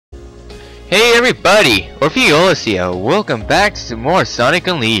Hey everybody, Orpheolus here. Welcome back to some more Sonic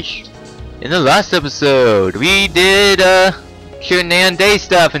Unleashed. In the last episode, we did Q&A Day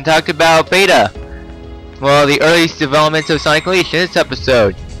stuff and talked about beta. Well, the earliest developments of Sonic Unleashed in this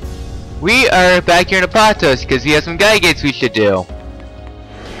episode. We are back here in Apatos because we have some guy gates we should do.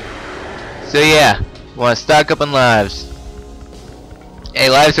 So yeah, want to stock up on lives. Hey,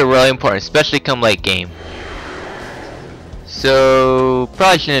 lives are really important, especially come late game. So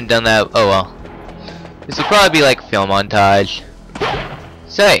probably shouldn't have done that. Oh well. This will probably be like a film montage.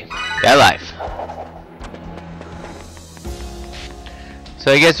 Say, got life.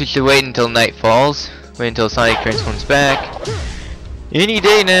 So I guess we should wait until night falls. Wait until Sonic transforms back. Any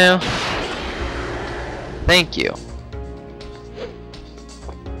day now. Thank you.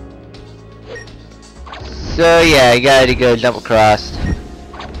 So yeah, I gotta go jump across. 1,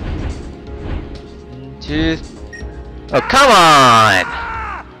 2. Oh, come on!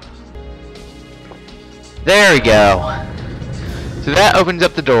 There we go. So that opens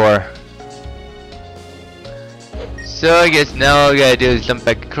up the door. So I guess now all we gotta do is jump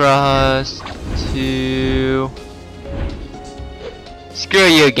back across to... Screw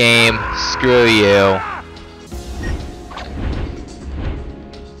you, game. Screw you.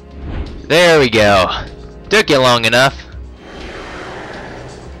 There we go. Took you long enough.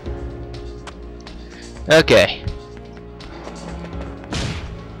 Okay.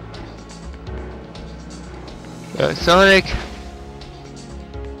 Sonic.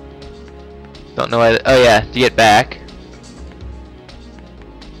 Don't know why. Oh yeah, to get back.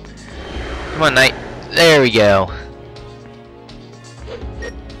 Come on, Knight. There we go.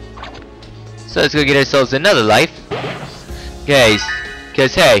 So let's go get ourselves another life, guys.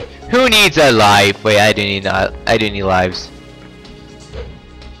 Cause hey, who needs a life? Wait, I do need lives.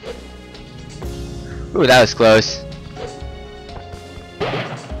 Ooh, that was close.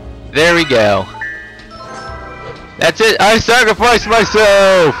 There we go. That's it, I sacrificed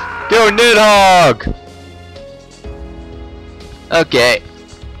myself! Go Nidhogg! Okay,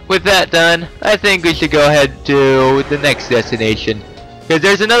 with that done, I think we should go ahead to the next destination. Because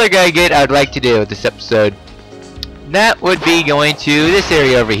there's another guy gate I'd like to do with this episode. That would be going to this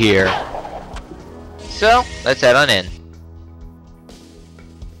area over here. So, let's head on in.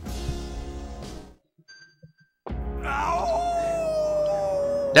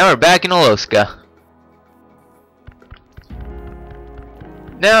 Now we're back in Oloska.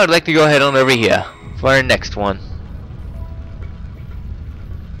 Now I'd like to go ahead on over here for our next one.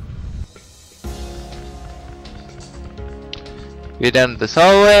 Get down this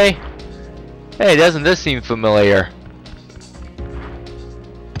hallway. Hey, doesn't this seem familiar?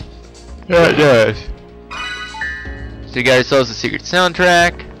 Yeah, it does. So we got ourselves a secret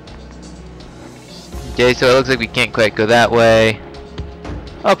soundtrack. Okay, so it looks like we can't quite go that way.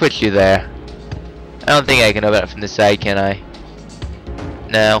 I'll put you there. I don't think I can open it from this side, can I?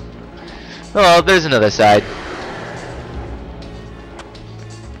 No. Oh well, there's another side.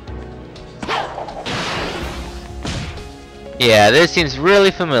 Yeah, this seems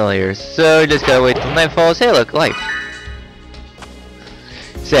really familiar. So just gotta wait till night falls. Hey, look, life.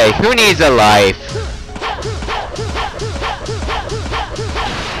 Say, who needs a life?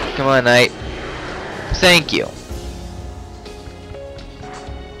 Come on, Knight. Thank you.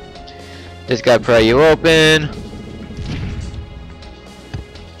 Just gotta pry you open.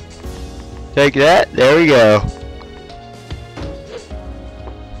 Take that. There we go.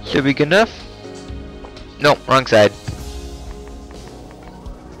 Should be good enough. Nope, wrong side.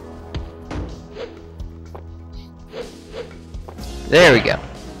 There we go.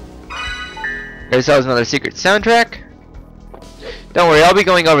 There's always another secret soundtrack. Don't worry, I'll be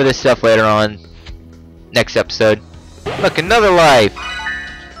going over this stuff later on. Next episode. Look, another life.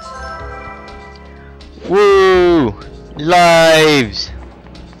 Woo! Lives!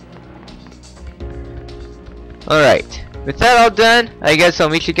 Alright, with that all done, I guess I'll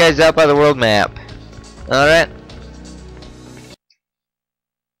meet you guys out by the world map. Alright?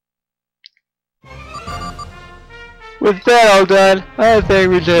 With that all done, I think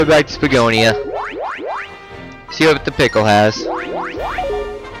we should head back to Spagonia. See what the pickle has.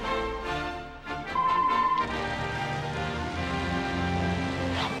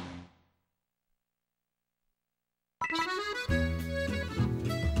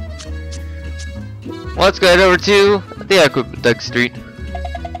 Let's go head over to the Aqueduct Street.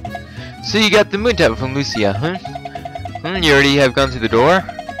 So you got the moon tablet from Lucia, huh? You already have gone through the door?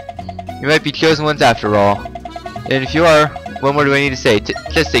 You might be chosen ones after all. And if you are, what more do I need to say?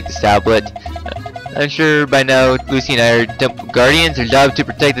 Just take this tablet. I'm sure by now Lucy and I are temple guardians. Our job to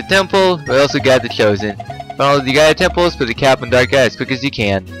protect the temple, but also guide the chosen. Follow the guided temples, put the cap on dark eye as quick as you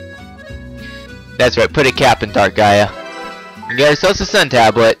can. That's right, put a cap in Dark Gaia. And get ourselves a Sun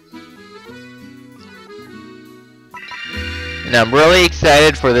Tablet. And I'm really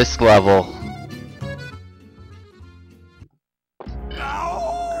excited for this level.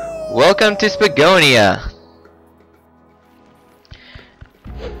 Welcome to Spagonia.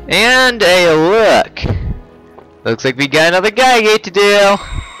 And a look. Looks like we got another Gaia Gate to do.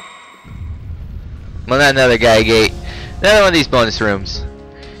 Well, not another Gaia Gate. Another one of these bonus rooms.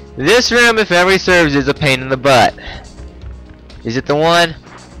 This room, if memory serves, is a pain in the butt. Is it the one?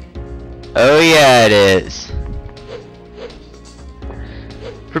 Oh yeah, it is.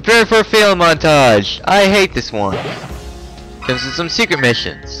 Prepare for a fail montage. I hate this one. Comes with some secret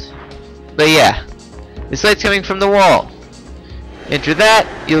missions. But yeah, this light's coming from the wall. Enter that,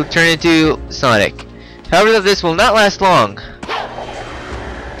 you'll turn into Sonic. However, this will not last long.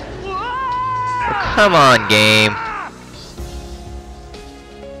 Oh, come on, game.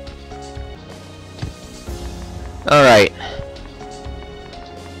 Alright.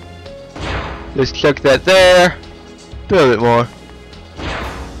 Just chuck that there. Do a bit more.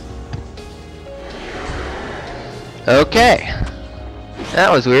 Okay.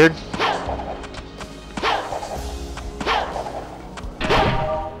 That was weird.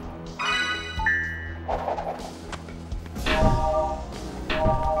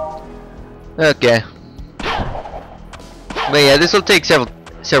 Okay. But yeah, this will take several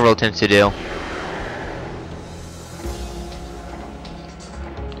attempts to do.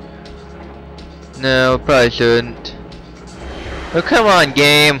 No, probably shouldn't. Oh, come on,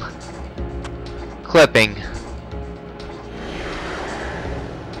 game. Clipping.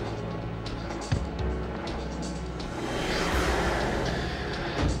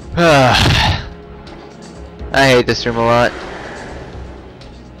 I hate this room a lot.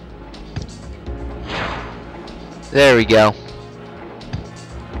 There we go.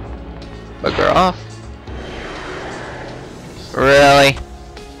 Bugger off. Really?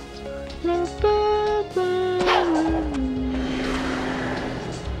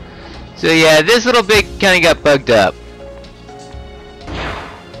 So yeah, this little bit kinda got bugged up.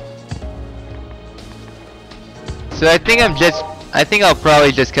 So I think I'll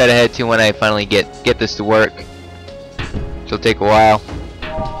probably just cut ahead to when I finally get this to work. It'll take a while.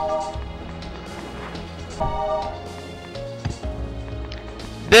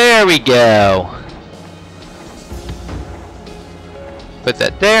 There we go. Put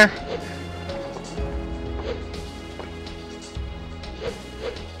that there.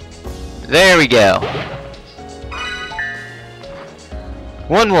 There we go.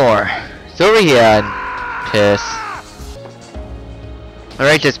 One more. It's over here. Piss.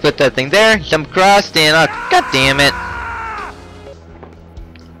 Alright, just put that thing there. Jump across and god damn it.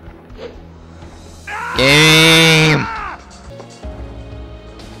 Game.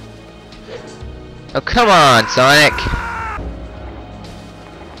 Oh, come on, Sonic.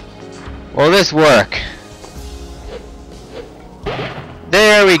 Will this work?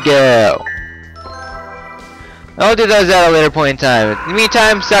 There we go. I'll do those at a later point in time. In the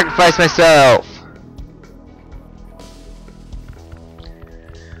meantime, sacrifice myself.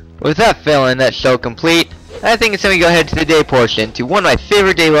 With that feeling, that show complete, I think it's time to go ahead to the day portion, to one of my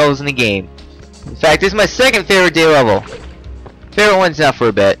favorite day levels in the game. In fact, this is my second favorite day level. Favorite one's now for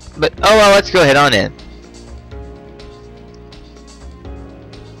a bit, but oh well, let's go ahead on in.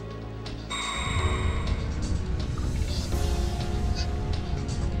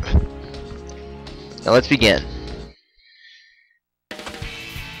 Now let's begin.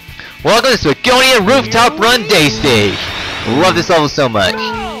 Welcome to Spagonia Rooftop Run Day Stage. Love this level so much.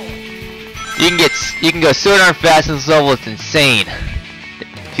 You can go so darn fast in this level, it's insane.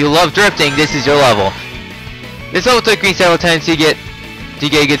 If you love drifting, this is your level. This level took me several times to get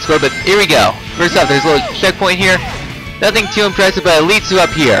a good score, but here we go. First off, there's a little checkpoint here. Nothing too impressive, but it leads you up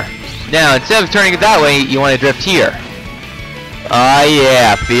here. Now, instead of turning it that way, you want to drift here. Ah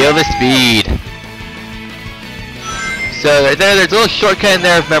yeah, feel the speed. So there's a little shortcut in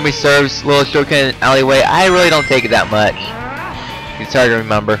there if memory serves, a little shortcut in an alleyway. I really don't take it that much. It's hard to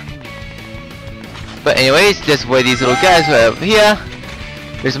remember. But anyways, just avoid these little guys right over here.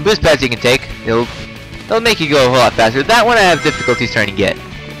 There's some boost pads you can take. It'll make you go a whole lot faster. That one I have difficulties trying to get.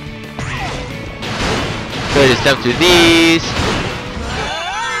 So just jump through these.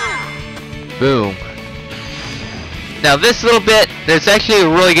 Boom. Now this little bit, there's actually a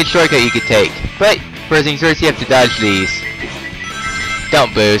really good shortcut you could take. But first things first, you have to dodge these.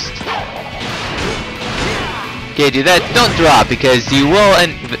 Don't boost. Okay, do that. Don't drop because you will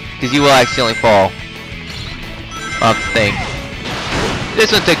accidentally fall off the thing.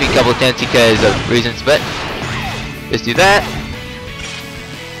 This one took me a couple attempts because of reasons, but just do that.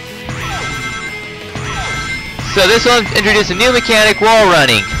 So this one introduced a new mechanic, wall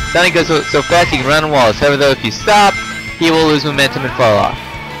running. Sonic goes so fast he can run on walls. However, though, if you stop, he will lose momentum and fall off.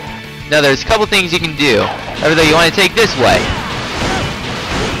 Now there's a couple things you can do. However, though, you want to take this way.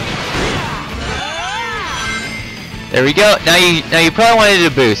 There we go. Now you probably wanted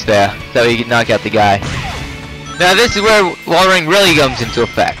to boost there, so you can knock out the guy. Now this is where wall running really comes into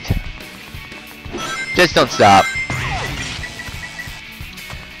effect. Just don't stop.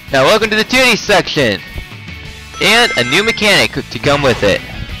 Now welcome to the 2D section. And a new mechanic to come with it.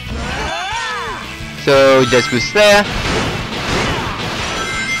 So just boost there.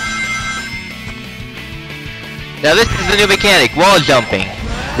 Now this is the new mechanic, wall jumping.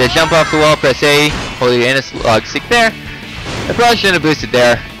 Just jump off the wall, press A, hold your analog stick there. I probably shouldn't have boosted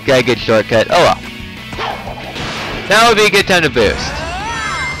there. Got a good shortcut. Oh well. Now would be a good time to boost.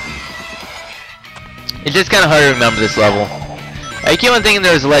 It's just kind of hard to remember this level. I keep on thinking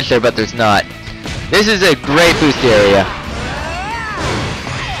there's a ledge there, but there's not. This is a great boost area.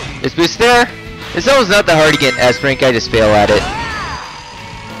 This boost there. This level's not that hard to get in S rank, I just fail at it.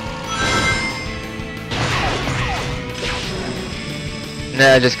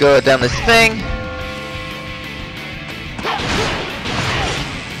 Now just go down this thing.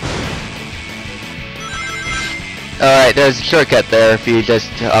 Alright, there's a shortcut there if you just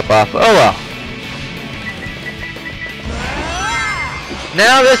hop off. Oh well.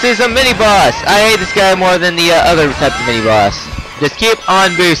 Now this is a mini boss. I hate this guy more than the other type of mini boss. Just keep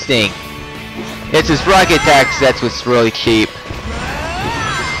on boosting. It's his rocket attacks that's what's really cheap.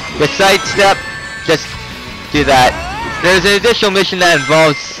 The sidestep, just do that. There's an additional mission that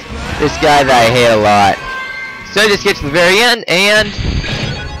involves this guy that I hate a lot. So just get to the very end and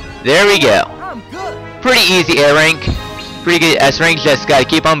there we go. Pretty easy A rank. Pretty good S rank, just gotta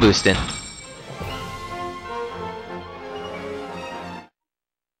keep on boosting.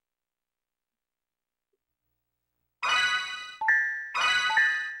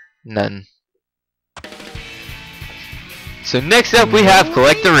 None. So next up we have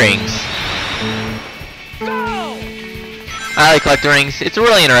collect the rings. I like collect the rings. It's a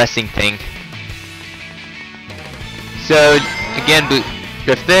really interesting thing. So again,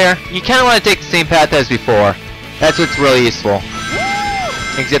 drift there. You kind of want to take the same path as before. That's what's really useful.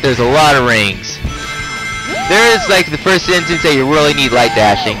 Except there's a lot of rings. There is like the first instance that you really need light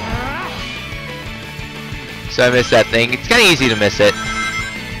dashing. So I missed that thing. It's kind of easy to miss it.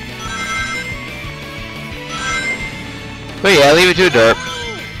 But yeah, leave it to a derp.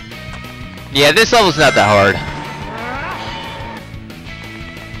 Yeah, this level's not that hard.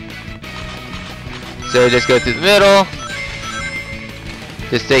 So just go through the middle.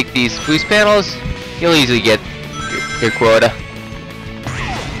 Just take these boost panels. You'll easily get your quota.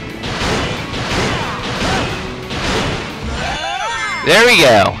 There we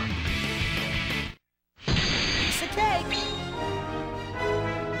go.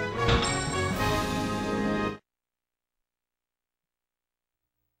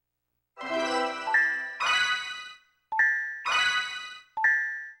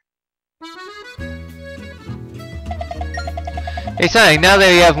 Hey Sonic, now that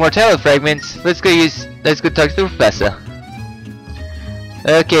we have more tablet fragments, let's go talk to the professor.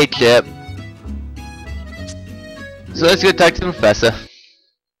 Okay, Chip. So let's go talk to the professor.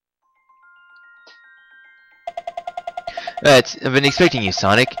 I've been expecting you,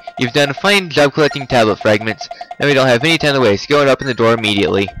 Sonic. You've done a fine job collecting tablet fragments, and we don't have any time to waste. Go and open the door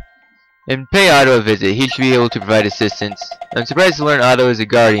immediately. And pay Otto a visit. He should be able to provide assistance. I'm surprised to learn Otto is a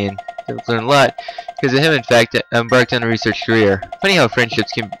guardian. I've learned a lot. Because of him, in fact, I embarked on a research career. Funny how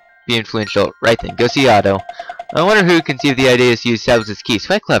friendships can be influential. Right then, go see Otto. I wonder who conceived the idea to use tablets as keys.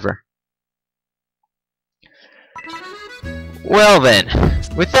 Quite clever. Well then,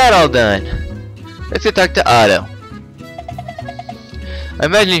 with that all done, let's go talk to Otto. I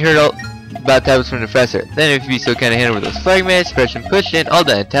imagine you heard all about tablets from the professor. Then if you'd be so kind of hand over those fragments, press and push in, all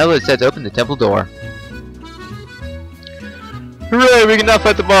done. Tablet set to open the temple door. Hooray, we can now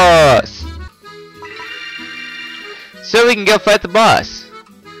fight the boss! So we can go fight the boss.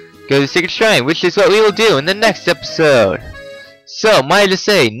 Go to the Secret Shrine, which is what we will do in the next episode. So, might I just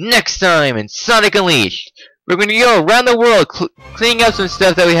say, next time in Sonic Unleashed, we're going to go around the world cleaning up some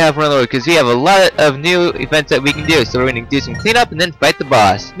stuff that we have around the world, because we have a lot of new events that we can do. So we're going to do some cleanup and then fight the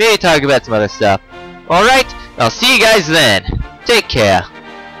boss. Maybe talk about some other stuff. Alright, I'll see you guys then. Take care.